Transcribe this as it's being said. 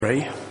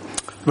3,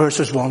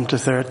 verses 1 to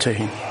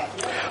 13.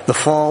 The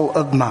fall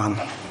of man.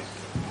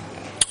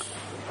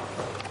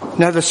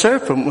 Now the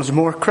serpent was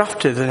more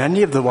crafty than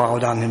any of the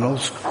wild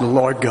animals the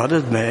Lord God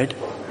had made.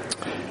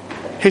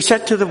 He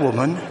said to the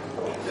woman,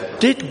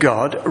 "Did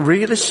God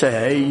really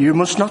say you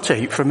must not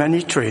eat from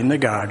any tree in the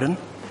garden?"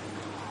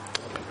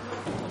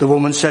 The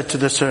woman said to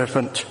the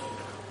serpent,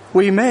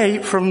 "We may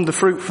eat from the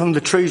fruit from the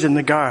trees in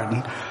the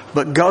garden,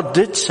 but God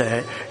did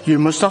say you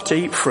must not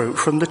eat fruit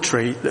from the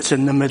tree that's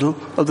in the middle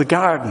of the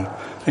garden,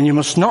 and you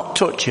must not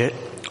touch it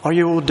or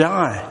you will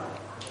die."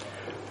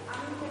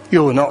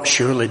 "You will not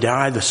surely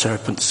die," the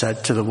serpent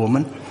said to the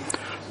woman,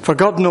 "for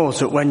God knows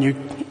that when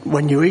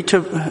you eat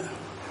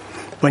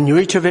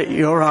of it,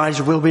 your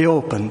eyes will be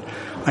opened,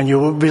 and you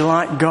will be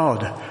like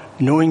God,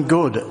 knowing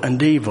good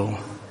and evil."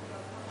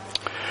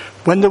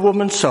 When the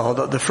woman saw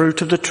that the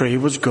fruit of the tree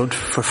was good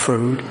for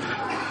food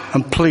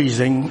and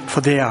pleasing for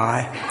the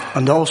eye,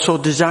 and also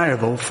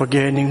desirable for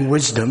gaining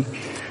wisdom,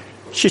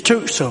 she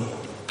took some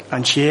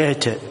and she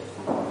ate it.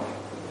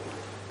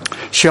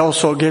 She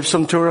also gave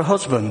some to her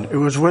husband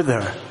who was with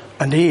her,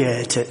 and he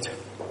ate it.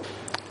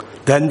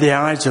 Then the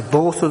eyes of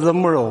both of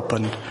them were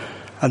opened,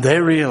 and they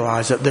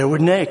realized that they were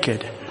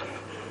naked.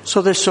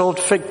 So they sewed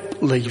fig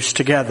leaves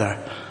together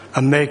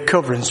and made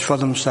coverings for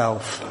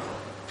themselves.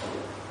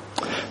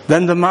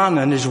 Then the man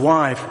and his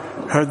wife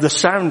heard the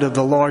sound of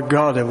the Lord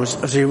God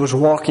as he was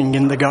walking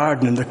in the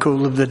garden in the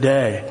cool of the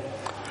day.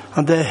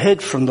 And they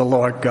hid from the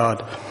Lord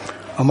God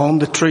among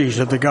the trees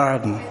of the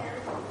garden.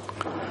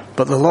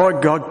 But the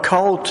Lord God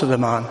called to the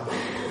man,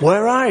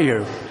 "Where are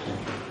you?"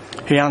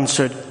 He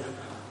answered,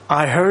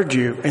 "I heard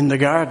you in the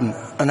garden,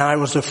 and I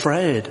was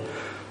afraid,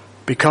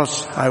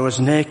 because I was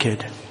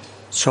naked,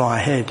 so I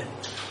hid."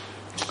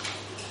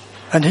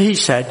 And he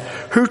said,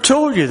 "Who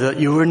told you that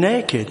you were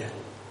naked?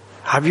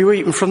 Have you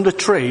eaten from the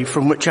tree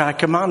from which I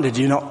commanded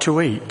you not to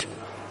eat?"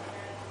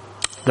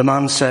 The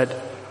man said,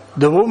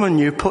 "The woman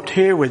you put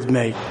here with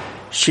me,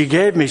 she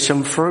gave me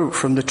some fruit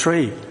from the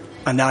tree,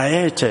 and I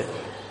ate it."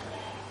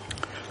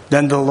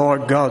 Then the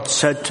Lord God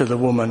said to the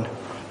woman,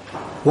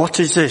 "What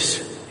is this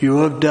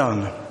you have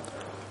done?"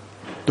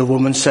 The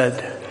woman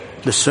said,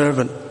 "The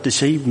servant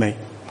deceived me,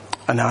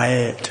 and I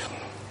ate."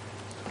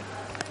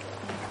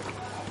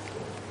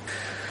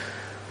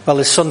 Well,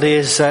 this Sunday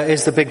is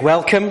the big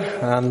welcome,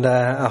 and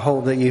I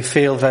hope that you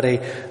feel very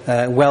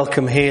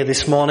welcome here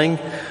this morning.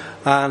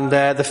 And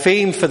the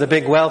theme for the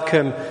big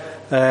welcome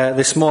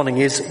this morning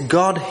is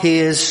God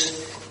hears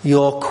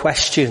your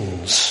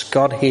questions.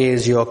 God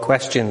hears your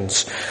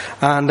questions.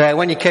 And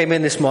when you came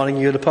in this morning,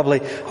 you'd have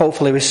probably,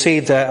 hopefully,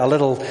 received a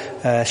little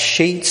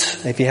sheet.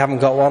 If you haven't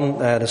got one,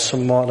 there's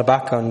some more at the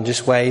back, and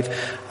just wave.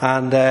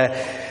 And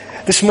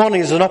this morning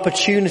is an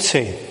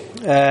opportunity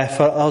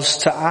for us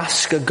to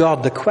ask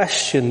God the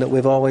question that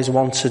we've always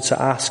wanted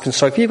to ask. And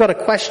so if you've got a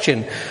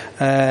question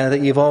that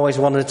you've always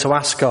wanted to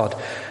ask God,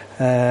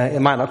 it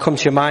might not come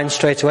to your mind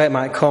straight away, it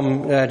might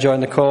come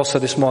during the course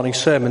of this morning's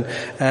sermon,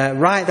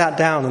 write that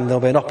down, and there'll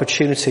be an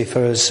opportunity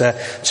for us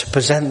to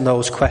present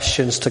those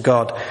questions to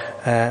God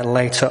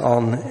later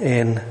on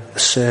in the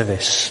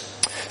service.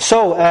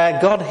 So,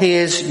 God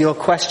hears your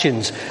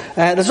questions.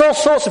 There's all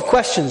sorts of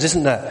questions,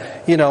 isn't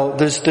there? You know,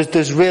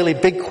 there's really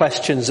big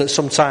questions that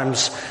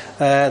sometimes,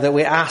 that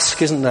we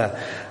ask, isn't there?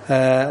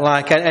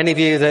 Like any of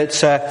you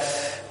that,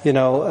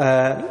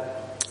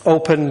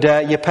 opened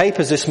your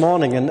papers this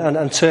morning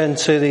and turned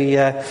to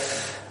the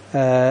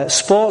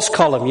sports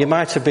column, you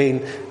might have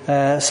been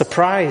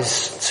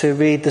surprised to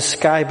read the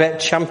Sky Bet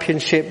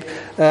Championship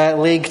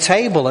League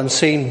table and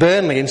seen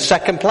Burnley in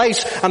second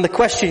place. And the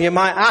question you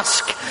might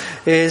ask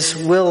is,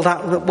 will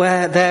that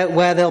where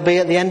they'll be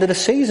at the end of the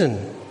season?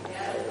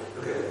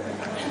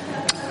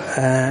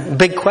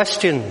 Big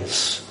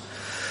questions.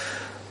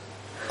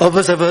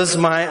 Others of us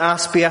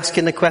might be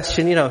asking the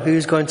question,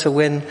 who's going to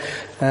win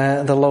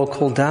the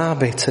local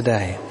derby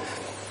today?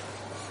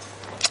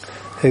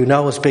 Who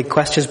knows? Big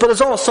questions. But there's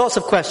all sorts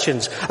of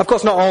questions. Of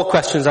course, not all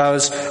questions are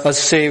as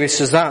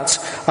serious as that.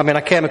 I mean,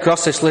 I came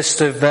across this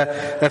list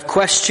of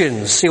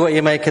questions. See what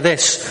you make of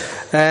this.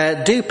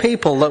 Do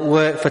people that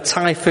work for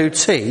Thai Food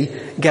Tea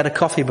get a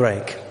coffee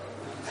break?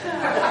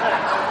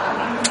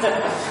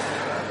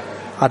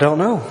 I don't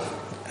know.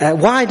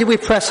 Why do we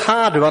press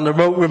harder on the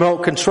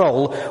remote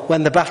control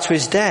when the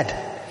battery's dead?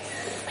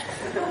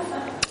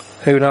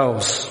 Who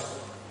knows?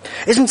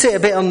 Isn't it a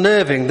bit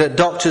unnerving that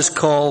doctors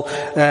call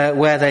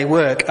where they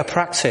work a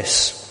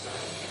practice?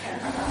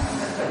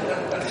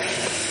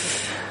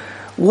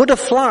 Would a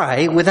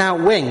fly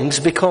without wings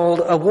be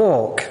called a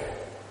walk?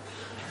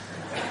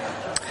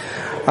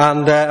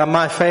 And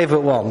my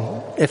favourite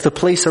one, if the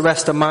police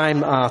arrest a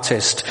mime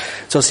artist,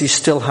 does he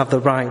still have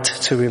the right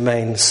to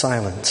remain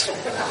silent?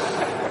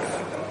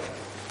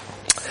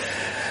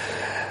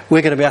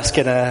 We're going to be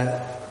asking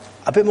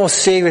a bit more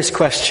serious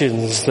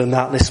questions than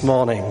that this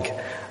morning.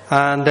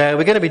 And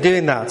we're going to be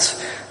doing that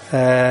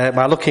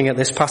by looking at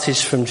this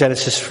passage from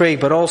Genesis 3,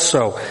 but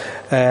also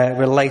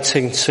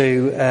relating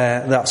to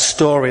that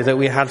story that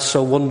we had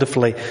so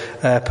wonderfully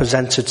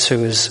presented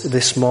to us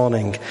this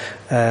morning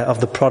of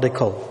the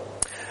prodigal.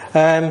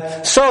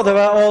 So there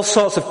are all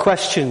sorts of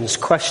questions.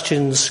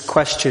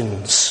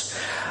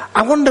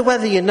 I wonder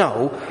whether you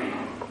know,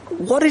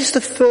 what is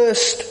the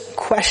first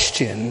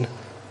question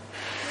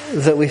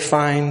that we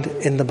find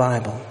in the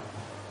Bible?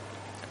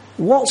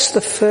 What's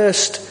the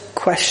first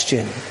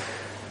question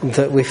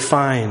that we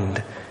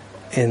find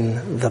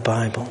in the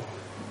Bible?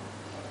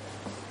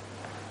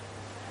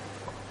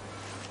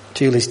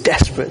 Julie's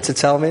desperate to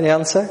tell me the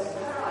answer.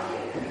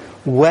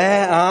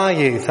 Where are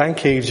you?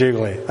 Thank you,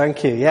 Julie.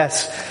 Thank you.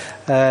 Yes.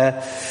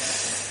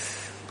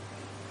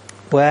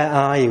 Where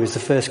are you is the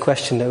first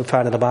question that we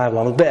find in the Bible.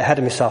 I'm a bit ahead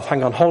of myself.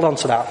 Hang on. Hold on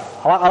to that.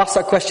 I'll ask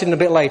that question a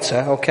bit later,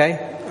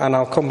 okay? And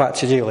I'll come back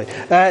to Julie.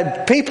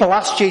 People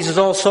ask Jesus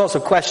all sorts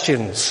of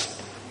questions.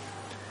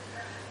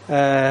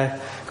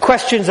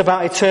 Questions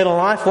about eternal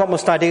life. What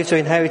must I do to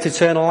inherit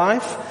eternal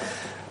life?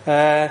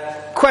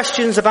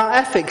 Questions about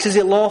ethics. Is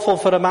it lawful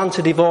for a man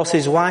to divorce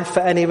his wife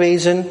for any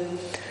reason?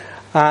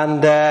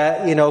 And,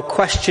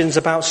 questions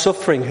about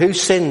suffering. Who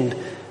sinned,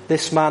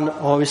 this man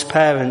or his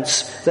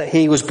parents, that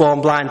he was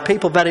born blind?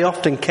 People very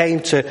often came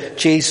to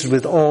Jesus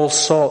with all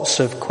sorts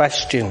of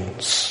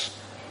questions.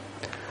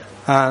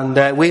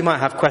 And we might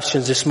have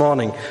questions this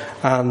morning.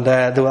 And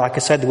like I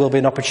said, there will be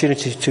an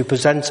opportunity to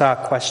present our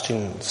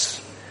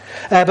questions.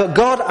 But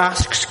God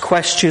asks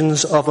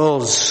questions of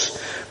us.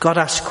 God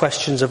asks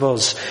questions of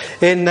us.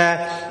 In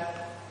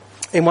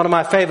one of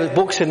my favourite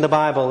books in the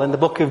Bible, in the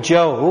book of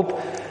Job,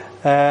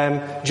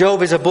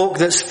 Job is a book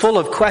that's full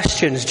of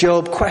questions.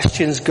 Job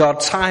questions God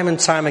time and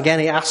time again.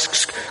 He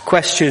asks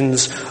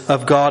questions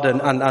of God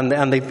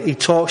and he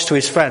talks to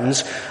his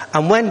friends.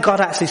 And when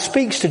God actually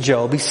speaks to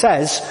Job, he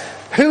says,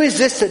 "Who is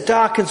this that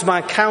darkens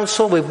my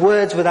counsel with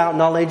words without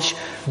knowledge?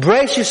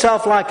 Brace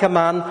yourself like a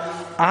man.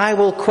 I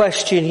will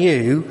question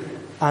you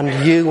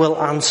and you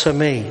will answer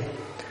me."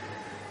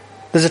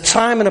 There's a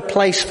time and a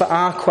place for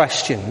our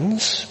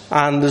questions,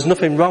 and there's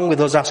nothing wrong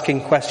with us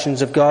asking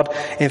questions of God.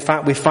 In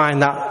fact, we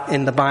find that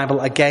in the Bible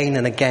again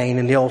and again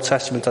in the Old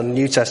Testament and the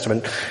New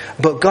Testament.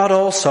 But God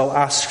also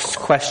asks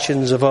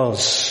questions of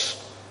us.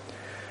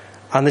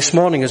 And this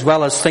morning, as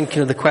well as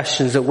thinking of the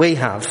questions that we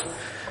have,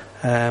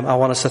 I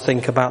want us to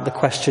think about the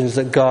questions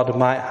that God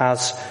might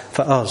has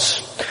for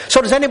us.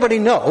 So does anybody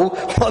know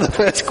what the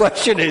first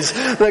question is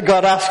that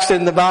God asks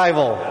in the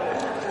Bible?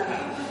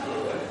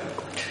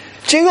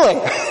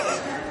 Julie!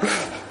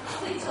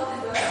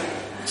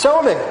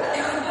 Tell me.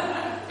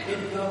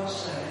 Did God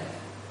say?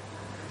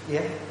 Yeah.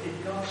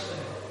 Did God say?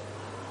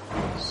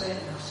 Satan,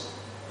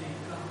 did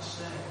God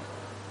say?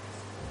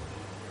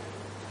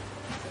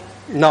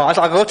 No,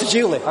 I'll go to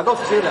Julie. Where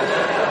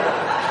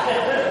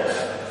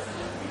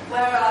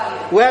are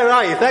you? Where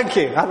are you? Thank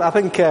you. I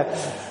think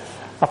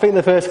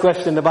the first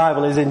question in the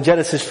Bible is in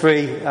Genesis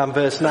 3 and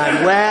verse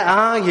 9. Where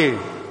are you?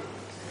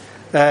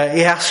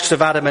 He asks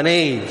of Adam and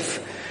Eve.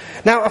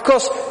 Now, of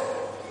course,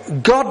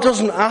 God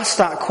doesn't ask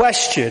that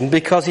question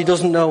because he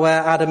doesn't know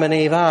where Adam and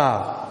Eve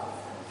are.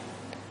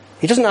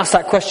 He doesn't ask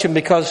that question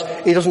because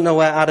he doesn't know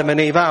where Adam and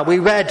Eve are. We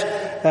read,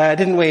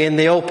 didn't we, in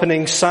the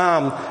opening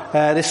psalm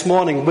this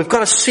morning, we've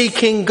got a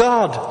seeking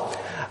God.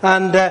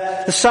 And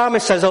the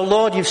psalmist says, "O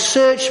Lord, you've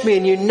searched me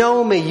and you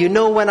know me. You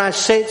know when I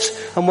sit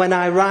and when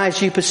I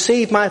rise. You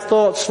perceive my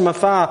thoughts from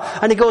afar."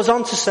 And he goes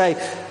on to say,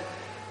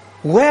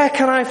 "Where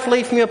can I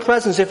flee from your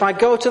presence? If I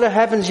go to the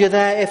heavens, you're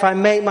there. If I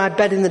make my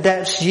bed in the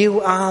depths,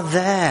 you are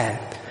there."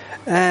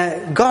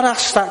 God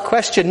asks that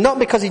question, not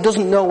because he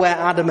doesn't know where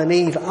Adam and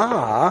Eve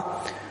are,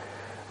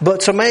 but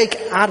to make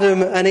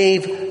Adam and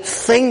Eve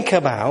think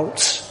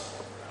about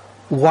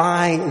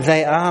why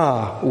they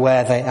are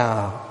where they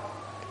are.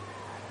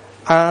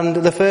 And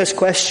the first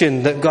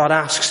question that God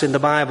asks in the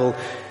Bible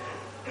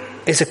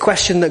is a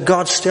question that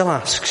God still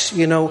asks.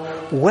 You know,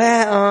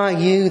 where are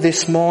you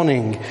this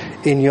morning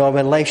in your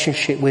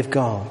relationship with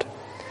God?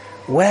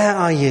 Where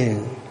are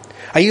you?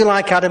 Are you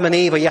like Adam and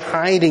Eve? Are you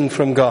hiding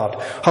from God,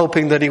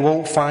 hoping that he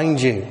won't find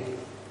you?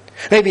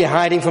 Maybe you're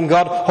hiding from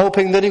God,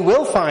 hoping that he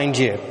will find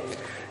you.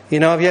 You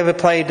know, have you ever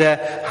played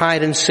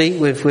hide and seek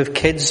with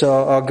kids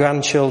or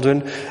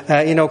grandchildren?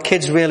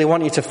 Kids really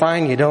want you to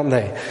find you, don't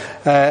they?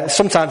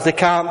 Sometimes they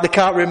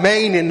can't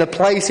remain in the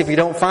place if you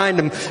don't find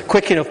them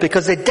quick enough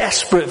because they're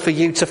desperate for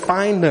you to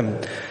find them.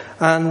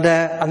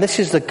 And this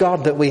is the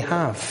God that we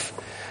have.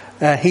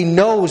 He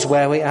knows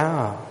where we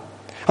are.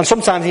 And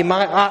sometimes he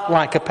might act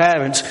like a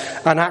parent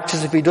and act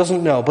as if he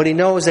doesn't know, but he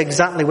knows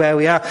exactly where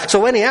we are. So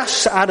when he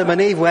asks Adam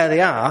and Eve where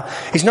they are,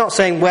 he's not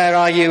saying, "Where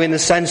are you?" in the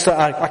sense that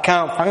I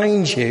can't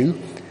find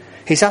you.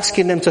 He's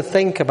asking them to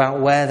think about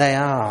where they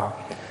are.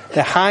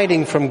 They're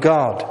hiding from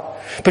God.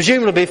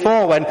 Presumably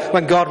before,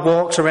 when God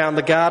walked around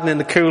the garden in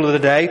the cool of the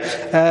day,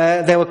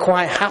 they were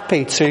quite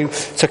happy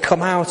to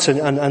come out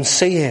and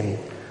see him.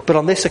 But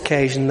on this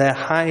occasion, they're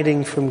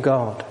hiding from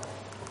God.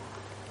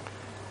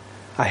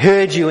 "I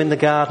heard you in the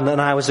garden and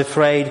I was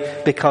afraid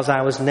because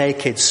I was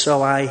naked,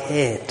 so I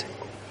hid."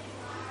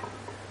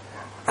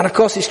 And of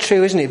course it's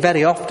true, isn't it?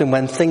 Very often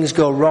when things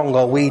go wrong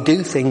or we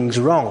do things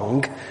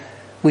wrong,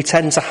 we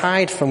tend to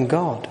hide from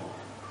God.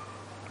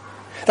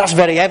 That's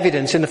very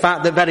evident in the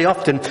fact that very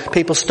often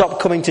people stop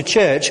coming to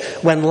church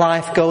when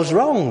life goes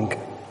wrong.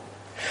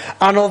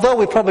 And although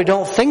we probably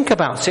don't think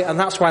about it, and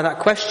that's why that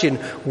question,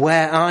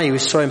 where are you,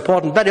 is so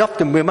important. Very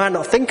often we might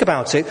not think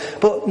about it,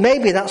 but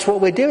maybe that's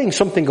what we're doing.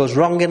 Something goes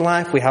wrong in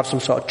life, we have some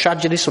sort of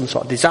tragedy, some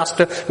sort of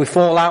disaster, we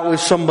fall out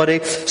with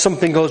somebody,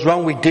 something goes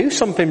wrong, we do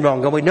something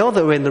wrong, and we know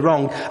that we're in the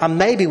wrong, and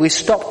maybe we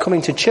stop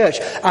coming to church.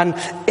 And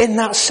in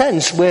that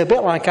sense, we're a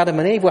bit like Adam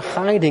and Eve, we're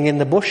hiding in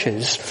the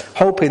bushes,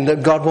 hoping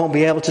that God won't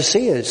be able to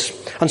see us.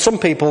 And some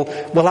people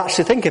will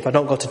actually think, if I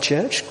don't go to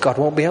church, God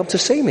won't be able to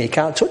see me, He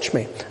can't touch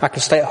me, I can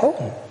stay at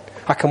home.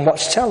 I can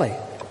watch telly.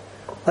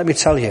 Let me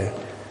tell you,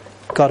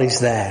 God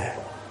is there.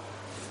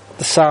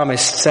 The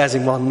psalmist says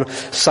in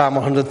Psalm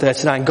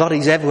 139, God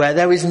is everywhere.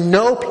 There is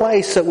no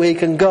place that we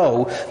can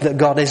go that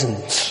God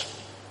isn't.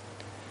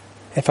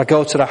 If I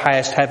go to the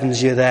highest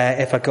heavens, you're there.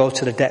 If I go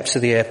to the depths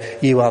of the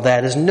earth, you are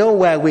there. There's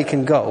nowhere we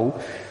can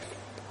go,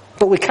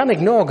 but we can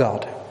ignore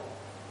God.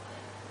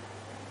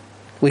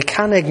 We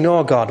can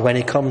ignore God when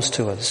He comes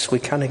to us. We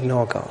can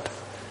ignore God.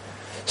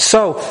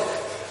 So,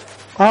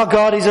 our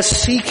God is a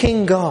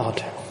seeking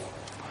God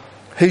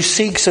who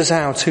seeks us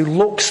out, who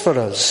looks for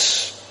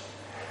us.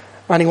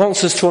 And He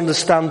wants us to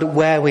understand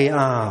where we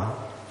are.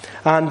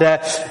 And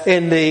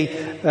in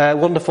the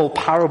wonderful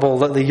parable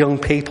that the young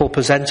people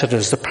presented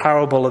us, the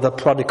parable of the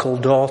prodigal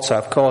daughter,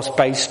 of course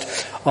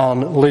based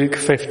on Luke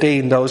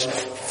 15, those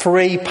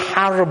 3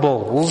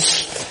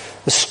 parables,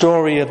 the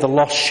story of the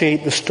lost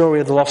sheep, the story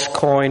of the lost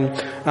coin,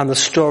 and the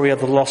story of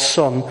the lost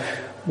son,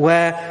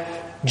 where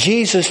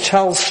Jesus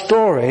tells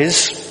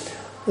stories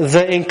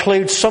that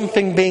include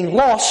something being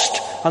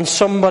lost and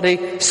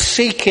somebody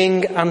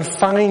seeking and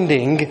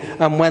finding,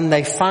 and when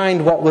they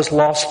find what was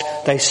lost,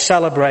 they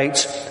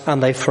celebrate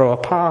and they throw a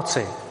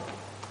party.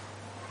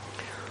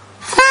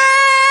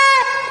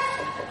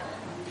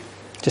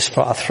 Just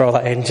thought I'd throw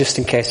that in just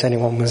in case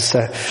anyone was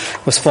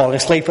falling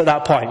asleep at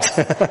that point.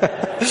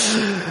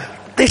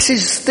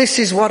 This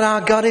is what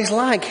our God is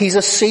like. He's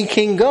a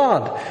seeking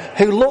God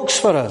who looks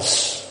for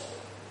us.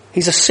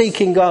 He's a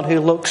seeking God who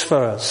looks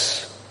for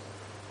us.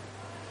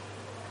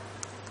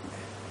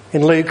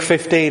 In Luke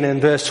 15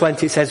 and verse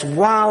 20 it says,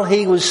 while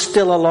he was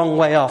still a long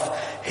way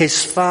off,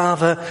 his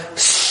father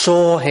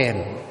saw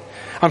him.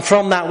 And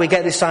from that we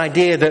get this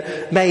idea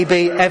that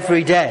maybe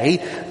every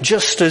day,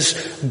 just as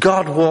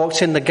God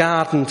walked in the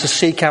garden to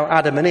seek out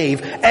Adam and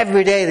Eve,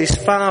 every day this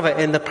father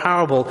in the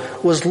parable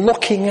was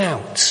looking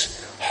out,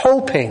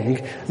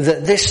 hoping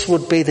that this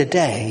would be the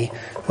day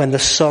when the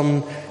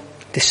son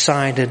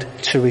decided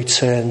to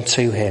return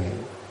to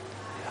him.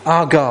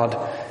 Our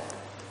God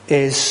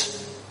is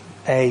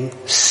a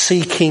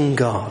seeking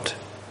God.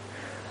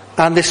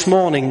 And this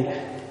morning,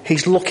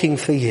 He's looking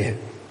for you.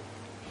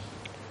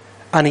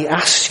 And He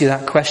asks you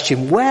that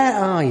question, where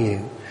are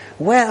you?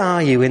 Where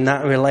are you in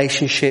that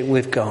relationship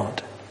with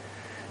God?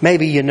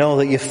 Maybe you know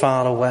that you're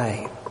far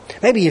away.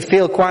 Maybe you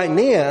feel quite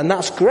near, and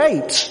that's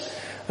great.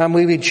 And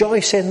we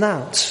rejoice in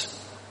that.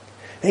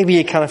 Maybe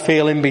you kind of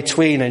feel in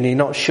between and you're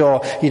not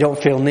sure. You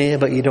don't feel near,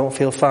 but you don't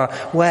feel far.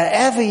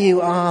 Wherever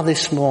you are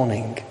this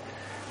morning,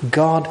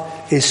 God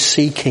is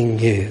seeking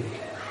you.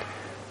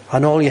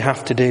 And all you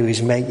have to do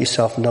is make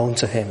yourself known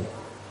to Him.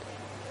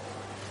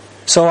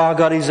 So our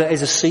God is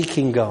a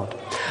seeking God.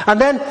 And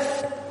then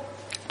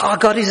our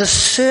God is a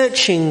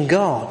searching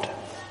God.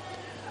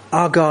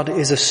 Our God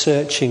is a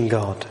searching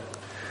God.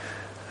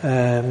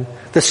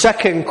 The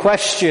second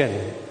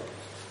question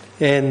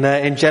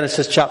in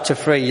Genesis chapter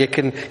 3, you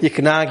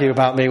can argue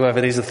about me whether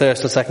it is the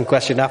first or second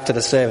question after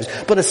the service.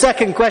 But the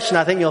second question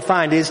I think you'll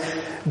find is,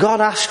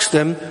 God asks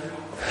them,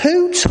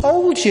 who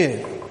told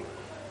you?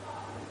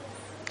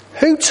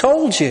 Who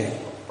told you?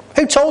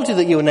 Who told you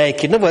that you were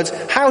naked? In other words,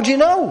 how do you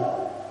know?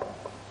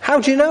 How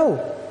do you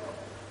know?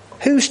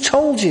 Who's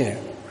told you?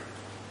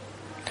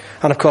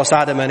 And of course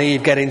Adam and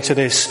Eve get into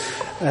this,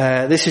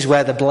 this is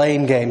where the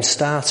blame game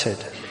started.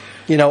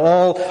 You know,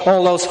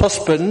 all those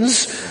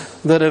husbands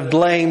that have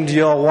blamed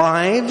your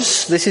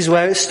wives, this is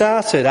where it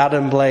started.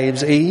 Adam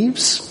blames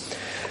Eve's.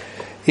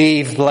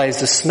 Eve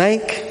blames the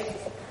snake,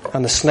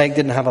 and the snake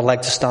didn't have a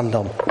leg to stand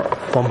on.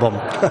 Bum bum.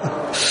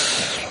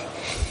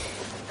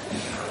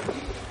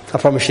 I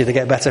promise you to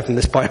get better from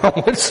this point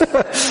onwards.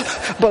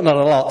 But not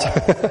a lot.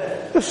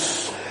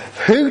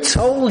 Who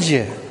told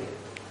you?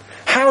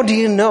 How do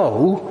you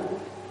know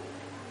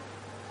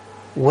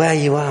where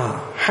you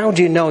are? How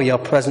do you know your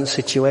present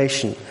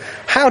situation?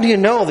 How do you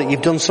know that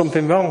you've done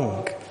something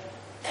wrong?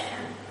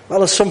 Well,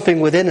 there's something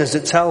within us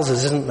that tells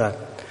us, isn't there?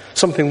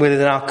 Something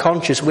within our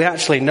conscience. We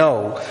actually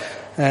know.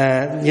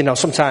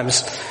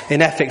 Sometimes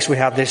in ethics we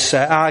have this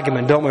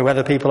argument, don't we,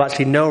 whether people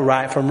actually know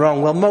right from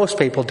wrong. Well, most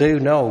people do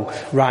know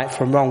right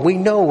from wrong. We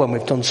know when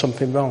we've done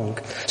something wrong.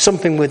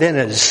 Something within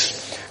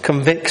us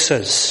convicts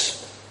us.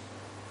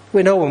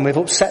 We know when we've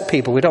upset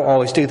people. We don't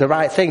always do the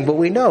right thing, but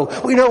we know.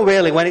 We know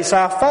really when it's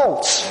our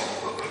fault.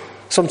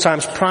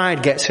 Sometimes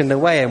pride gets in the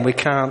way and we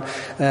can't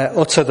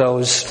utter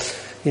those,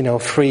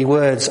 3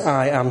 words,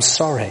 I am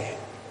sorry.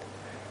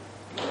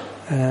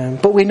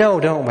 But we know,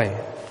 don't we?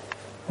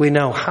 We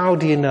know. How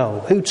do you know?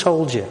 Who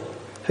told you?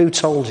 Who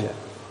told you?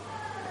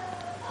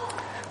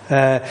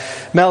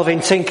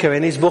 Melvin Tinker,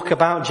 in his book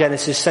about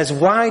Genesis, says,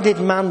 why did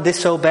man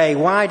disobey?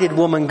 Why did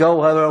woman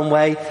go her own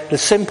way? The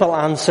simple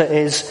answer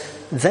is,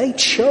 they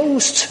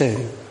chose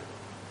to.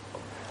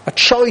 A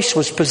choice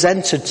was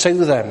presented to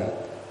them.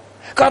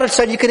 God had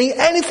said, you can eat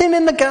anything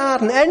in the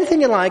garden,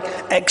 anything you like,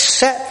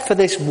 except for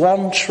this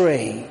one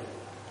tree.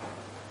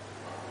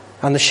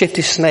 And the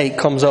shifty snake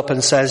comes up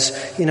and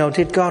says,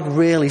 did God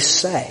really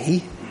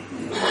say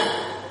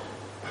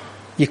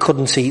you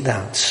couldn't eat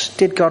that?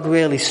 Did God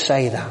really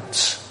say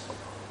that?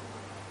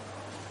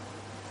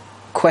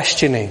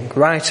 Questioning.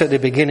 Right at the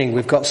beginning,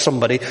 we've got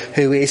somebody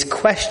who is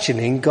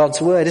questioning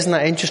God's word. Isn't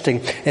that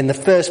interesting? In the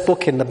first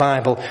book in the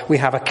Bible, we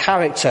have a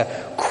character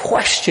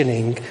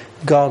questioning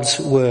God's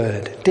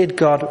word. Did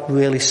God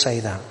really say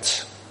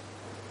that?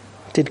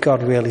 Did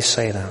God really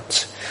say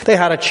that? They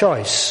had a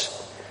choice,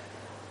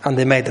 and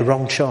they made the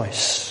wrong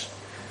choice,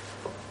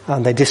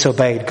 and they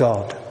disobeyed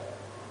God.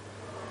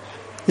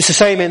 It's the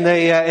same in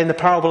the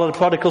parable of the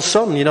prodigal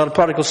son. The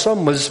prodigal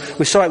son we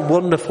saw it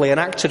wonderfully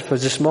enacted for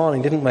us this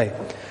morning, didn't we?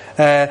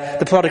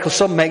 The prodigal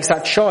son makes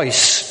that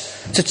choice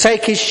to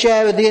take his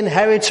share of the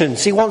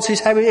inheritance. He wants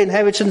his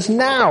inheritance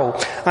now,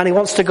 and he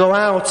wants to go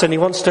out and he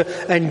wants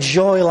to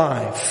enjoy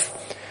life.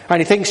 And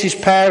he thinks his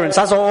parents,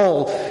 as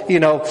all,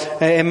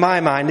 in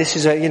my mind, this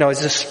is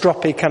is a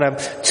stroppy kind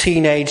of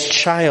teenage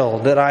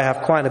child that I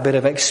have quite a bit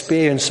of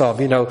experience of,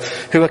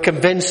 who are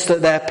convinced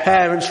that their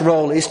parents'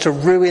 role is to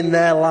ruin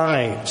their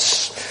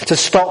lives, to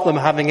stop them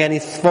having any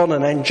fun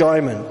and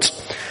enjoyment.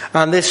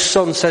 And this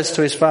son says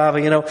to his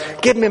father,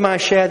 give me my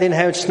share of the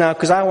inheritance now,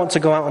 because I want to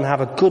go out and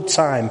have a good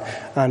time,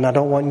 and I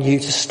don't want you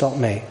to stop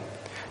me,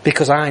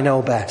 because I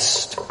know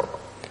best.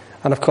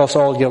 And of course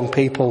all young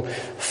people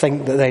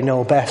think that they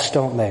know best,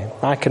 don't they?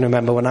 I can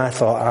remember when I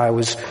thought I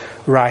was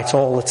right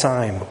all the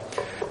time,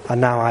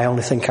 and now I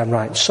only think I'm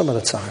right some of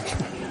the time.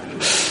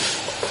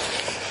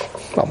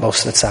 Well,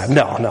 most of the time.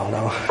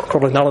 No.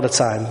 Probably none of the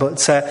time.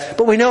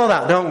 But we know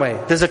that, don't we?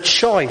 There's a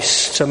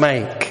choice to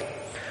make.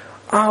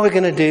 Are we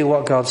going to do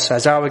what God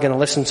says? Are we going to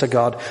listen to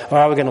God? Or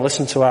are we going to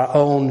listen to our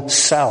own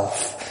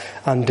self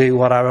and do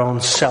what our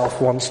own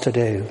self wants to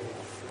do?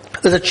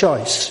 There's a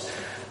choice.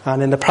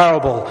 And in the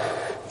parable,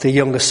 the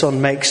younger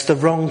son makes the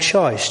wrong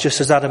choice,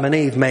 just as Adam and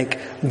Eve make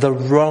the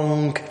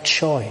wrong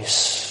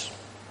choice.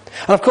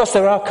 And of course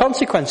there are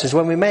consequences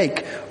when we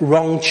make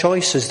wrong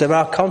choices. There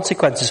are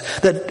consequences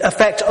that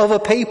affect other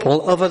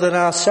people other than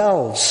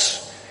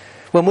ourselves.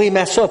 When we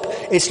mess up,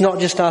 it's not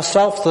just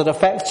ourselves that are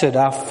affected,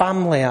 our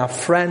family, our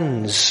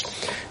friends,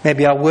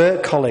 maybe our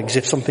work colleagues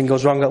if something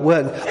goes wrong at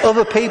work.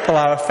 Other people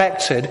are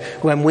affected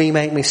when we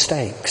make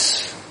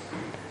mistakes.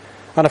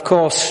 And of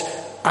course,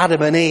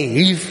 Adam and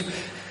Eve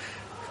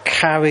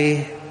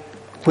carry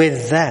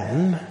with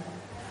them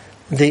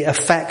the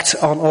effect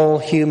on all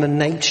human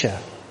nature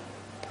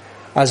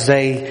as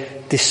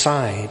they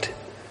decide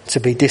to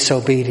be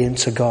disobedient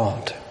to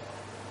God.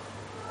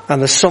 And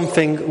there's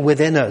something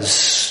within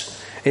us.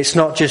 It's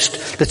not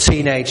just the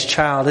teenage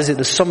child, is it?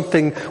 There's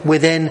something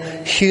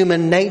within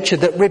human nature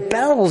that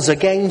rebels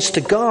against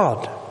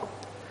God.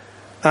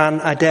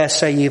 And I dare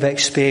say you've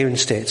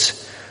experienced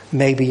it.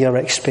 Maybe you're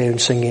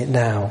experiencing it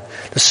now.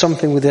 There's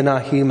something within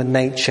our human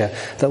nature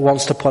that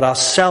wants to put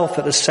ourselves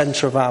at the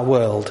centre of our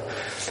world.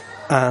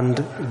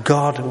 And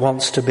God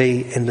wants to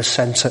be in the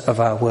centre of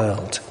our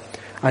world.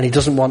 And He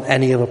doesn't want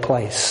any other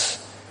place.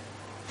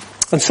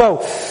 And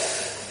so,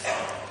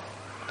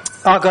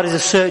 our God is a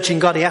searching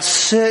God. He asks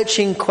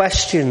searching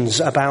questions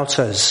about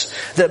us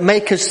that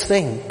make us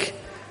think,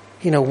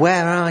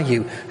 where are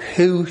you?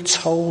 Who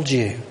told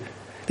you?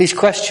 These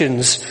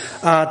questions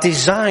are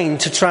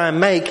designed to try and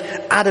make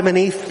Adam and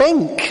Eve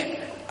think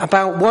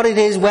about what it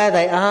is where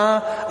they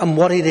are and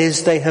what it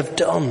is they have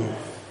done.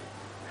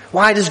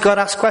 Why does God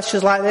ask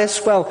questions like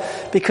this? Well,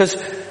 because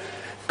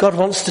God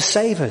wants to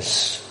save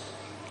us.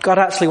 God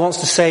actually wants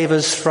to save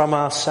us from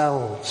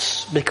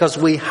ourselves, because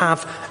we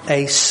have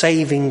a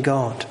saving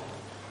God.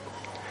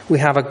 We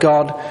have a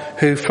God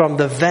who from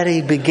the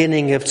very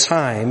beginning of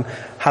time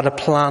had a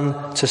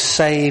plan to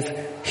save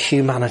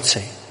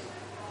humanity.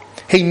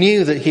 He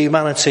knew that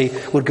humanity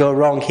would go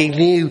wrong. He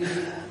knew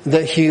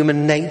that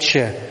human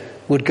nature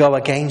would go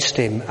against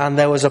him. And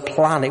there was a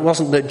plan. It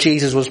wasn't that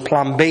Jesus was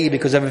plan B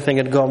because everything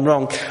had gone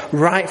wrong.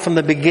 Right from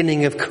the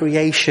beginning of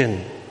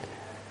creation,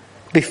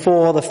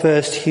 before the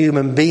first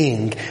human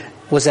being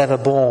was ever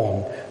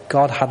born,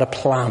 God had a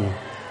plan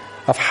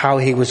of how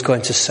He was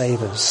going to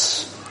save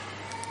us.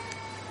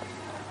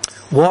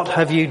 What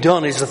have you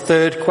done is the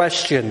third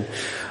question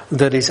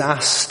that is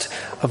asked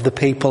of the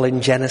people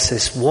in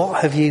Genesis.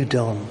 What have you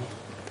done?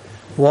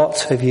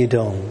 What have you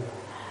done?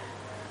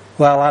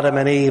 Well, Adam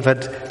and Eve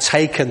had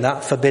taken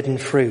that forbidden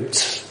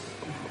fruit.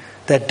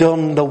 They'd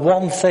done the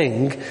one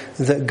thing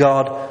that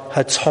God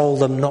had told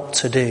them not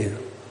to do.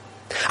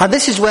 And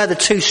this is where the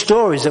two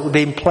stories that we've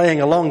been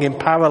playing along in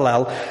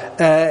parallel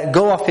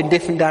go off in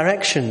different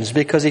directions.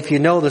 Because if you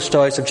know the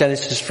stories of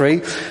Genesis 3,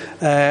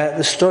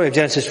 the story of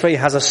Genesis 3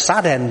 has a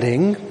sad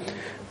ending.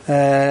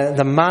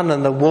 The man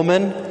and the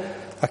woman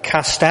are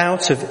cast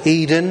out of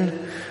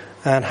Eden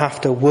and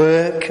have to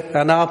work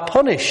and are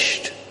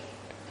punished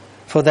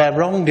for their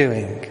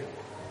wrongdoing.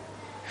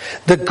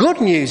 The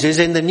good news is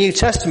in the New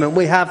Testament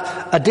we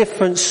have a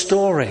different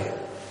story.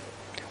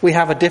 We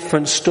have a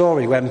different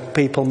story when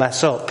people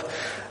mess up.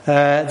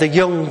 The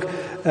young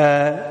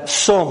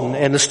son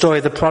in the story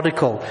of the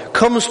prodigal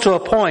comes to a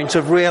point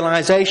of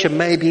realization.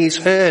 Maybe he's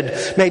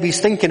heard, maybe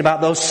he's thinking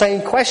about those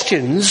same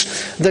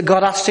questions that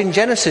God asked in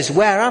Genesis.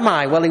 Where am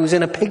I? Well, he was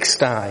in a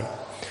pigsty.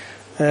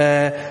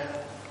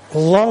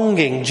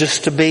 Longing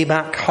just to be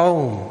back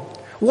home.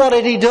 What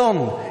had he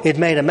done? He'd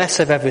made a mess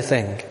of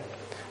everything.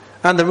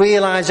 And the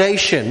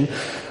realization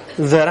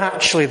that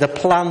actually the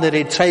plan that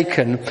he'd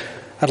taken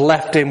had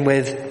left him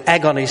with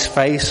egg on his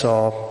face,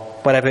 or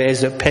whatever it is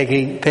that pig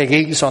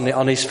eats on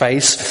his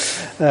face,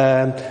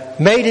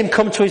 made him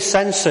come to his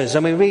senses.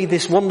 And we read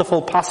this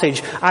wonderful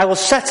passage. I will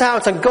set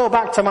out and go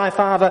back to my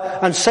father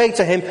and say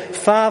to him,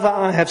 Father,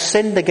 I have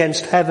sinned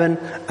against heaven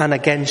and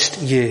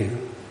against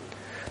you.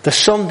 The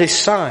son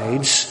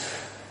decides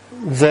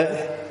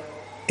that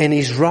in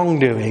his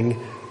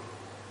wrongdoing,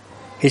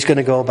 he's going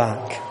to go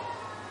back.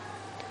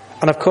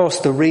 And of course,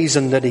 the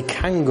reason that he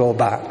can go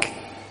back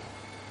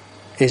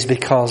is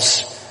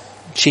because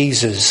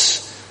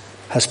Jesus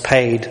has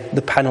paid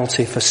the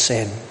penalty for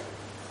sin.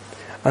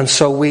 And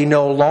so we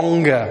no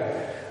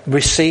longer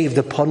receive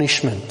the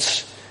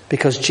punishment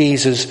because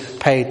Jesus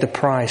paid the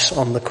price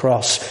on the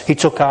cross. He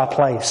took our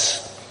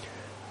place.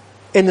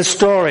 In the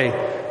story,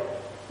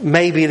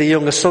 maybe the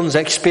younger son's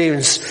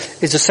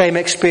experience is the same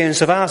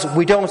experience of ours.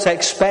 We don't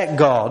expect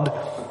God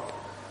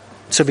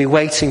to be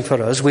waiting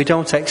for us. We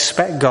don't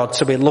expect God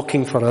to be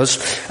looking for us,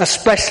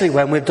 especially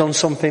when we've done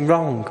something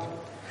wrong.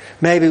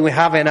 Maybe we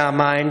have in our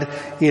mind,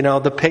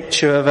 the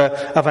picture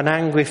of an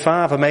angry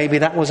father. Maybe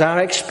that was our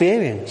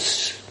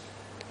experience.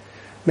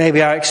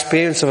 Maybe our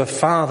experience of a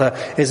father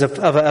is of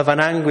an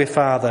angry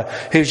father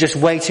who's just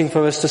waiting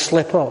for us to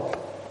slip up.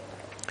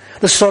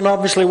 The son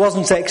obviously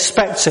wasn't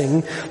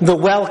expecting the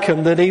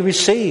welcome that he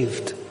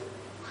received.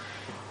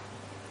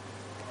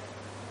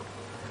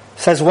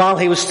 It says, while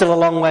he was still a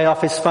long way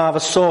off, his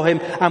father saw him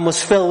and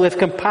was filled with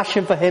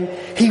compassion for him.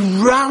 He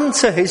ran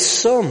to his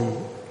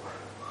son.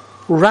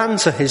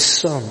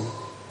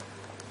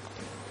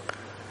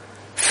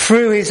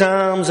 Threw his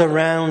arms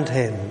around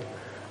him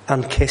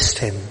and kissed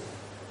him.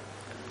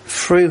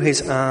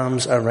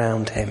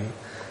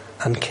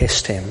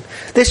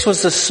 This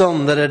was the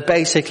son that had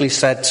basically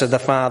said to the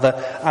father,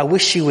 I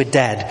wish you were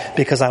dead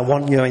because I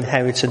want your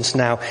inheritance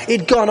now.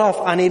 He'd gone off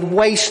and he'd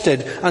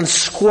wasted and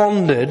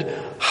squandered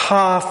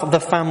half the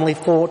family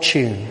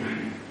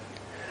fortune.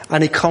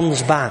 And he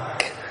comes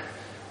back.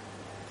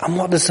 And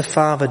what does the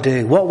father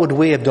do? What would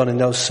we have done in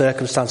those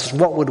circumstances?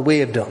 What would we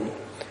have done?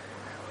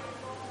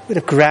 We'd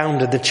have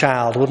grounded the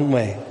child, wouldn't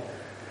we?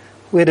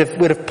 We'd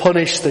have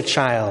punished the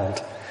child.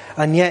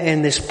 And yet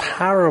in this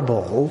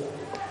parable,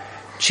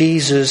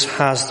 Jesus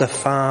has the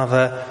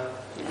father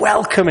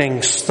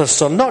welcoming the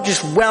son. Not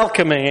just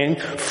welcoming him,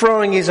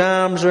 throwing his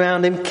arms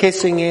around him,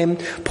 kissing him,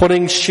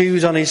 putting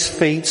shoes on his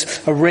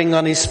feet, a ring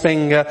on his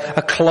finger,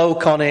 a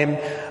cloak on him.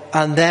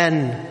 And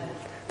then,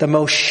 the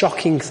most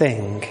shocking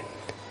thing,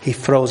 he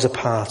throws a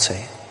party.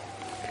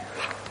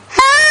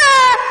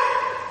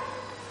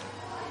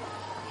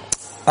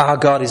 Our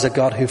God is a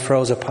God who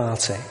throws a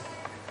party.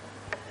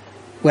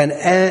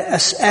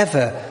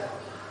 Whenever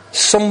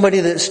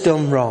somebody that's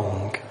done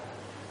wrong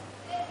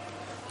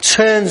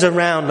turns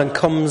around and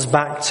comes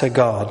back to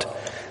God,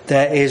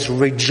 there is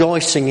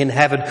rejoicing in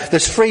heaven.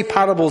 There's 3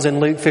 parables in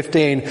Luke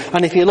 15,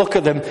 and if you look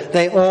at them,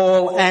 they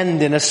all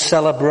end in a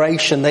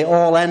celebration. They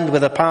all end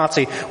with a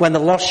party. When the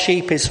lost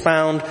sheep is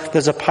found,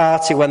 there's a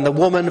party. When the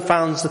woman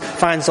finds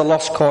the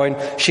lost coin,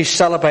 she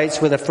celebrates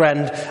with a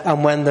friend.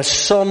 And when the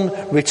son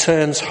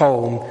returns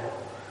home,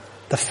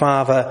 the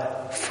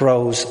father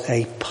throws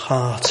a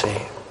party.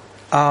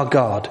 Our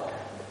God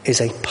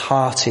is a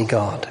party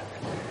God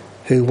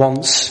who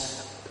wants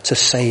to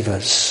save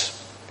us.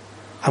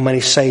 And when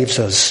he saves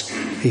us,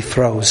 he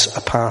throws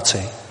a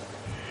party.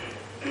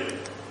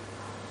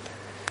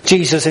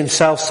 Jesus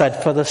himself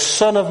said, for the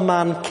Son of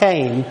Man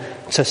came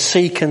to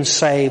seek and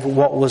save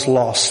what was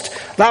lost.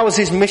 That was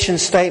his mission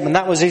statement.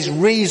 That was his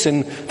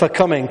reason for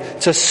coming,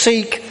 to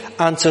seek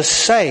and to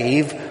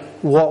save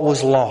what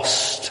was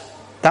lost.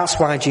 That's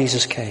why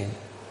Jesus came.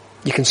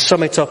 You can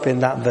sum it up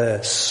in that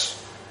verse.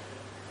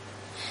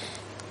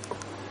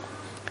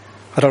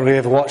 I don't really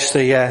ever watch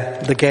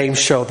the game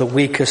show, The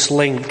Weakest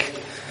Link.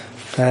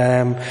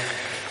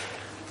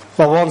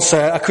 Once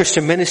a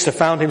Christian minister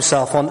found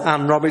himself on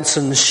Anne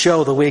Robinson's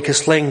show, The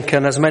Weakest Link,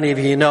 and as many of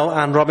you know,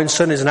 Anne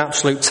Robinson is an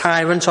absolute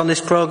tyrant on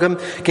this program,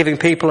 giving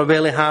people a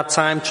really hard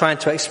time, trying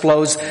to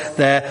expose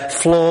their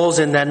flaws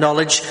in their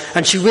knowledge,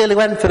 and she really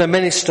went for the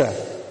minister.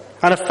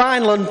 And a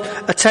final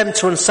attempt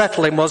to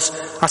unsettle him was,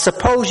 I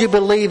suppose you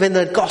believe in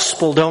the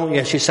gospel, don't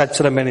you? She said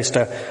to the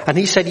minister. And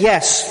he said,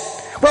 yes.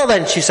 Well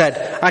then, she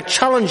said, I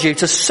challenge you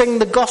to sing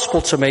the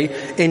gospel to me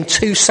in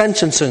 2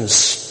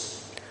 sentences.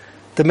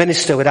 The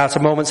minister, without a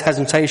moment's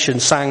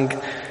hesitation,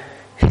 sang,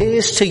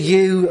 Here's to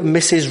you,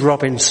 Mrs.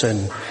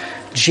 Robinson.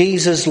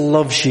 Jesus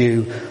loves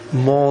you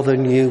more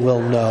than you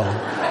will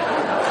know.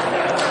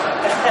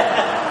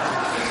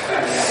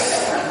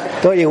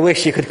 Don't you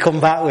wish you could come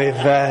back with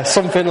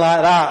something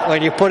like that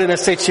when you're put in a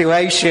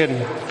situation?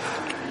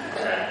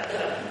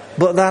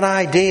 But that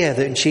idea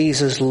that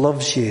Jesus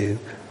loves you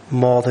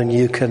more than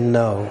you can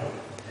know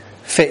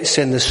fits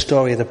in the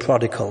story of the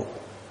prodigal,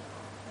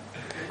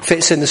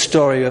 fits in the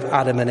story of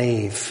Adam and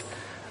Eve,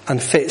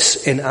 and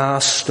fits in our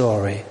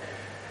story,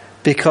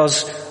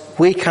 because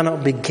we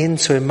cannot begin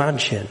to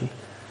imagine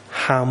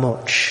how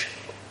much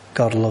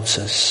God loves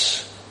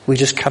us. We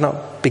just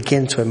cannot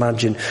begin to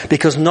imagine,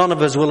 because none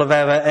of us will have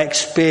ever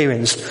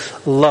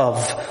experienced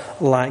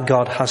love like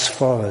God has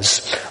for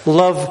us.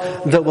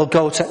 Love that will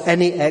go to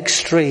any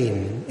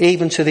extreme,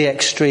 even to the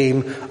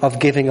extreme of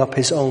giving up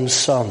his own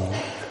son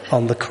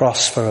on the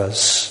cross for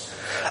us.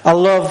 A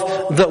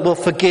love that will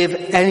forgive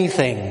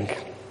anything,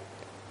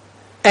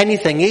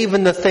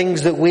 even the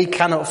things that we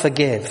cannot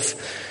forgive,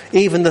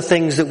 even the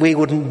things that we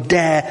wouldn't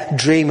dare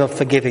dream of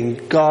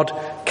forgiving. God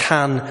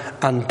can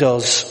and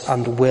does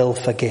and will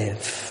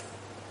forgive.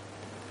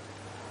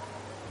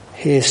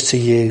 Here's to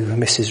you,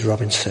 Mrs.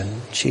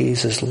 Robinson.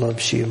 Jesus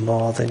loves you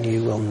more than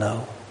you will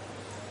know.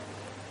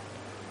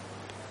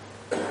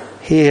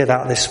 Hear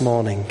that this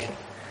morning.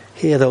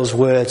 Hear those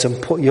words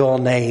and put your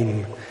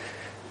name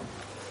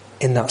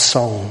in that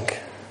song,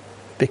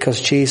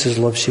 because Jesus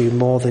loves you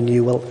more than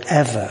you will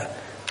ever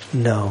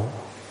know.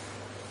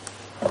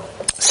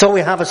 So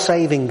we have a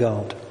saving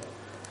God.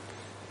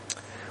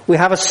 We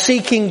have a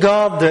seeking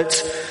God that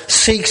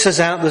seeks us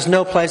out. There's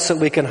no place that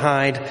we can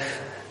hide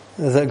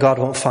that God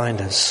won't find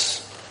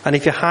us. And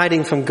if you're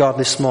hiding from God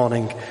this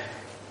morning,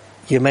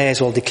 you may as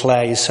well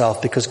declare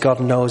yourself, because God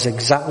knows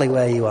exactly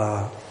where you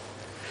are.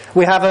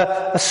 We have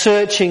a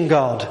searching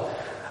God,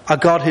 a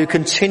God who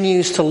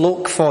continues to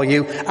look for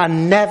you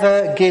and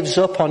never gives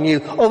up on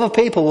you. Other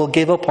people will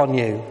give up on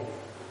you.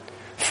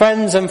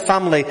 Friends and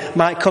family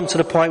might come to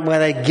the point where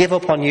they give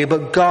up on you,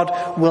 but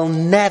God will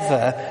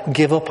never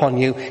give up on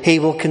you. He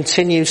will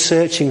continue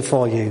searching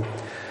for you.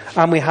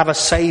 And we have a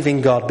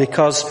saving God,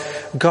 because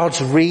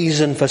God's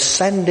reason for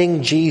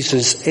sending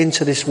Jesus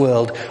into this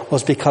world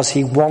was because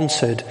he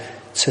wanted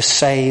to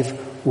save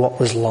what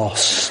was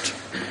lost.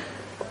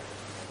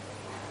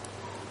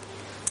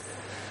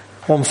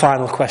 One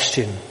final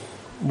question,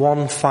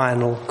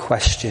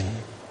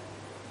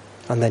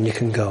 and then you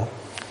can go.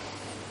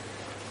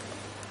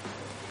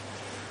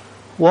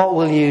 What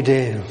will you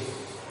do?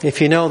 If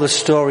you know the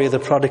story of the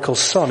prodigal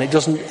son, it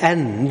doesn't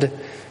end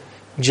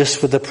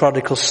just with the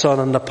prodigal son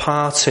and the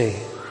party.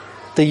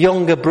 The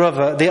older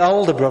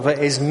brother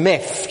is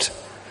miffed,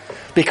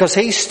 because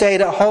he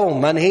stayed at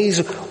home and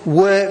he's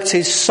worked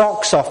his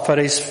socks off for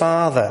his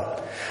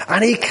father.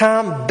 And he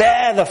can't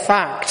bear the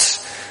fact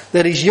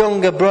that his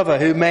younger brother,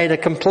 who made a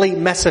complete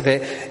mess of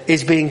it,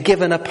 is being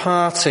given a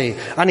party.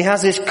 And he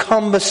has this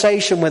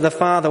conversation with the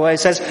father where he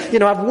says,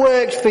 I've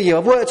worked for you,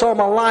 I've worked all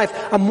my life,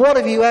 and what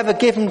have you ever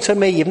given to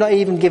me? You've not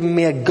even given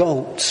me a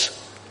goat.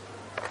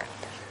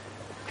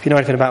 If you know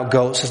anything about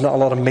goats, there's not a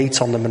lot of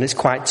meat on them, and it's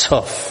quite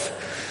tough.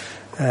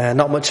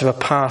 Not much of a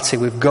party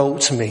with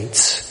goat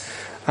meat.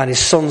 And his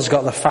son's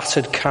got the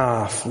fatted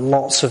calf,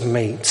 lots of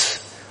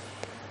meat.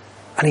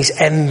 And he's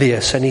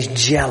envious and he's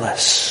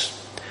jealous.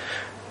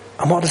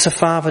 And what does the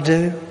father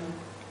do?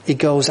 He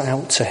goes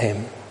out to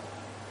him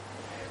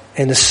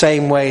in the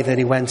same way that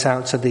he went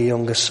out to the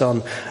younger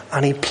son,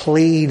 and he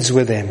pleads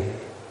with him,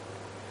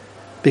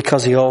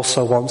 because he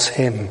also wants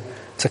him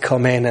to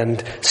come in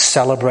and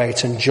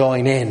celebrate and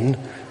join in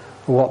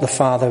what the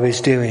father is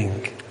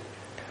doing.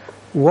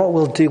 What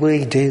will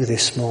we do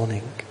this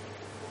morning?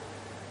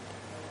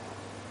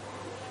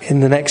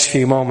 In the next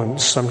few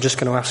moments, I'm just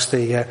going to ask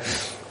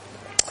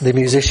the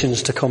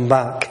musicians to come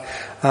back,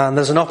 and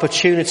there's an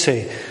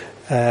opportunity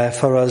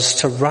for us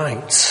to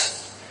write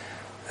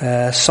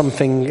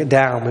something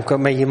down.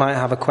 You might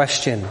have a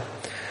question,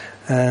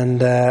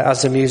 and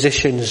as the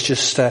musicians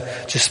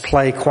just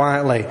play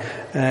quietly,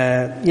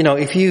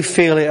 if you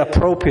feel it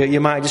appropriate, you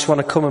might just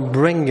want to come and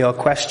bring your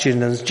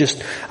question and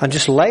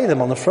just lay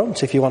them on the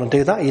front. If you want to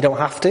do that, you don't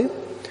have to.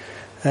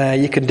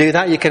 You can do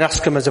that. You can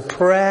ask them as a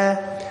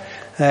prayer.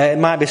 It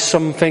might be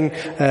something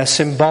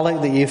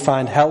symbolic that you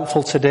find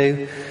helpful to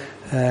do.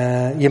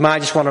 You might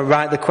just want to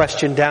write the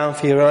question down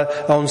for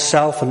your own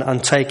self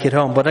and take it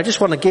home. But I just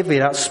want to give you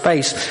that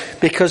space,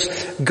 because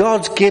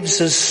God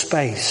gives us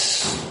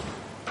space.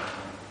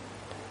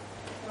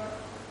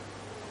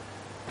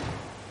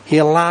 He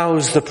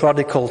allows the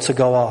prodigal to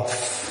go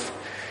off.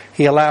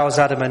 He allows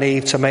Adam and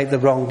Eve to make the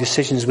wrong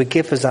decisions. We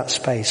give us that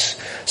space.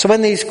 So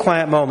in these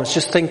quiet moments,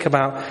 just think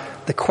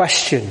about the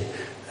question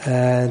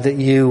that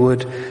you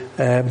would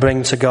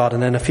bring to God.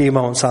 And in a few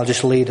moments, I'll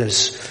just lead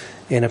us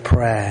in a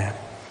prayer.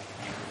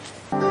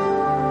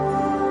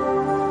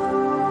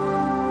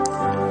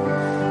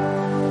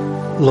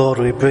 Lord,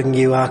 we bring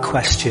you our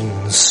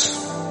questions.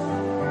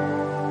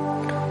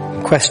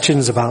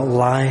 Questions about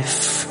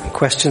life,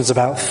 questions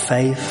about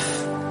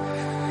faith,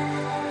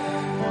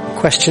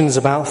 questions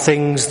about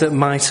things that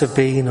might have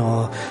been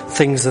or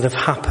things that have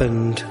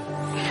happened.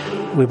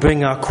 We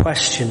bring our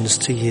questions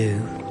to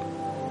you,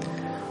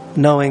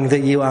 knowing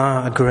that you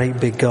are a great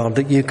big God,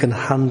 that you can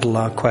handle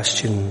our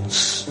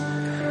questions,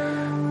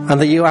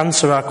 and that you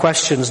answer our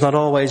questions not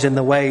always in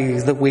the way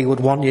that we would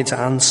want you to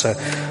answer,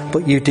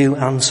 but you do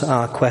answer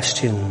our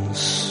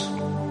questions.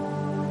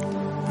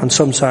 And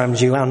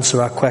sometimes you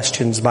answer our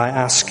questions by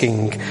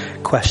asking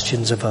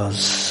questions of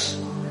us.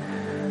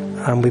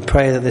 And we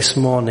pray that this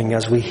morning,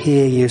 as we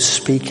hear you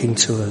speaking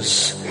to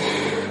us,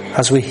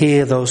 as we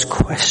hear those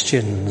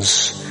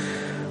questions,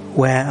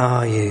 where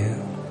are you?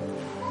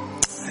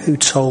 Who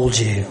told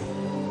you?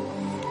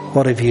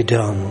 What have you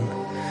done?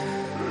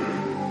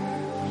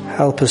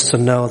 Help us to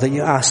know that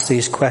you ask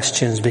these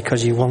questions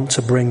because you want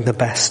to bring the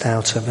best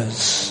out of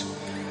us.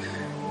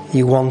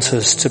 You want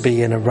us to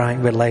be in a right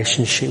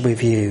relationship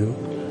with you,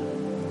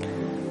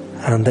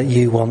 and that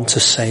you want to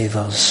save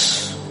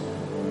us.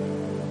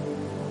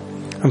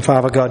 And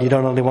Father God, you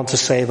don't only want to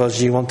save us,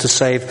 you want to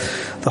save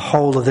the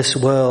whole of this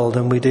world.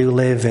 And we do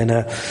live in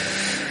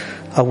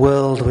a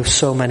world with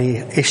so many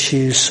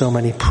issues, so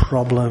many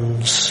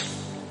problems,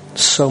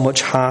 so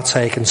much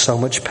heartache and so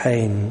much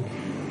pain.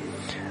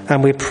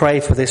 And we pray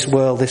for this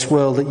world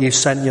that you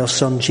sent your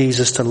Son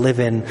Jesus to live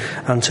in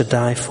and to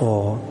die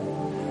for.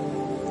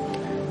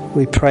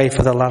 We pray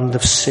for the land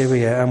of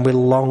Syria, and we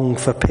long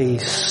for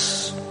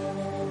peace.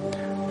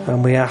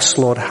 And we ask,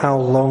 Lord, how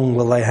long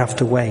will they have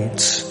to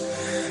wait?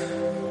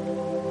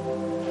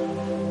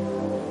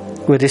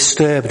 We're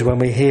disturbed when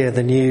we hear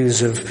the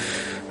news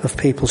of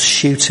people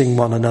shooting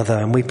one another,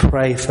 and we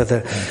pray for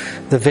the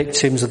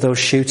victims of those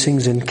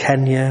shootings in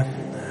Kenya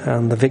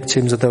and the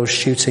victims of those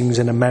shootings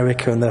in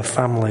America and their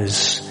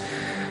families.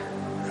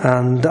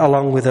 And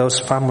along with those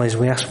families,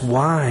 we ask,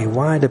 why?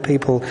 Why do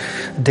people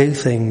do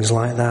things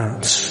like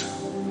that?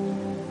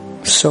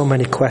 So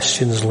many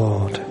questions,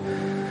 Lord.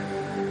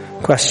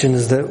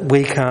 Questions that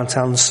we can't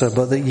answer,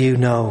 but that you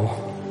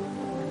know.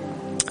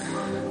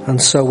 And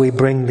so we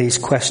bring these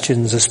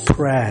questions as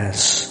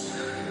prayers,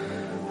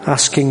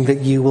 asking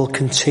that you will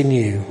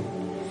continue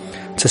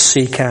to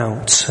seek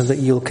out, and that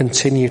you'll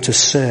continue to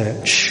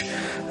search,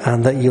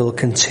 and that you'll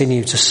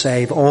continue to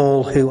save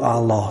all who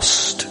are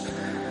lost.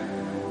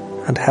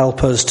 And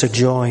help us to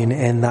join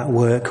in that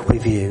work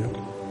with you.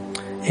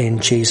 In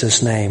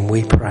Jesus' name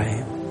we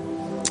pray.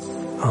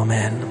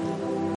 Amen.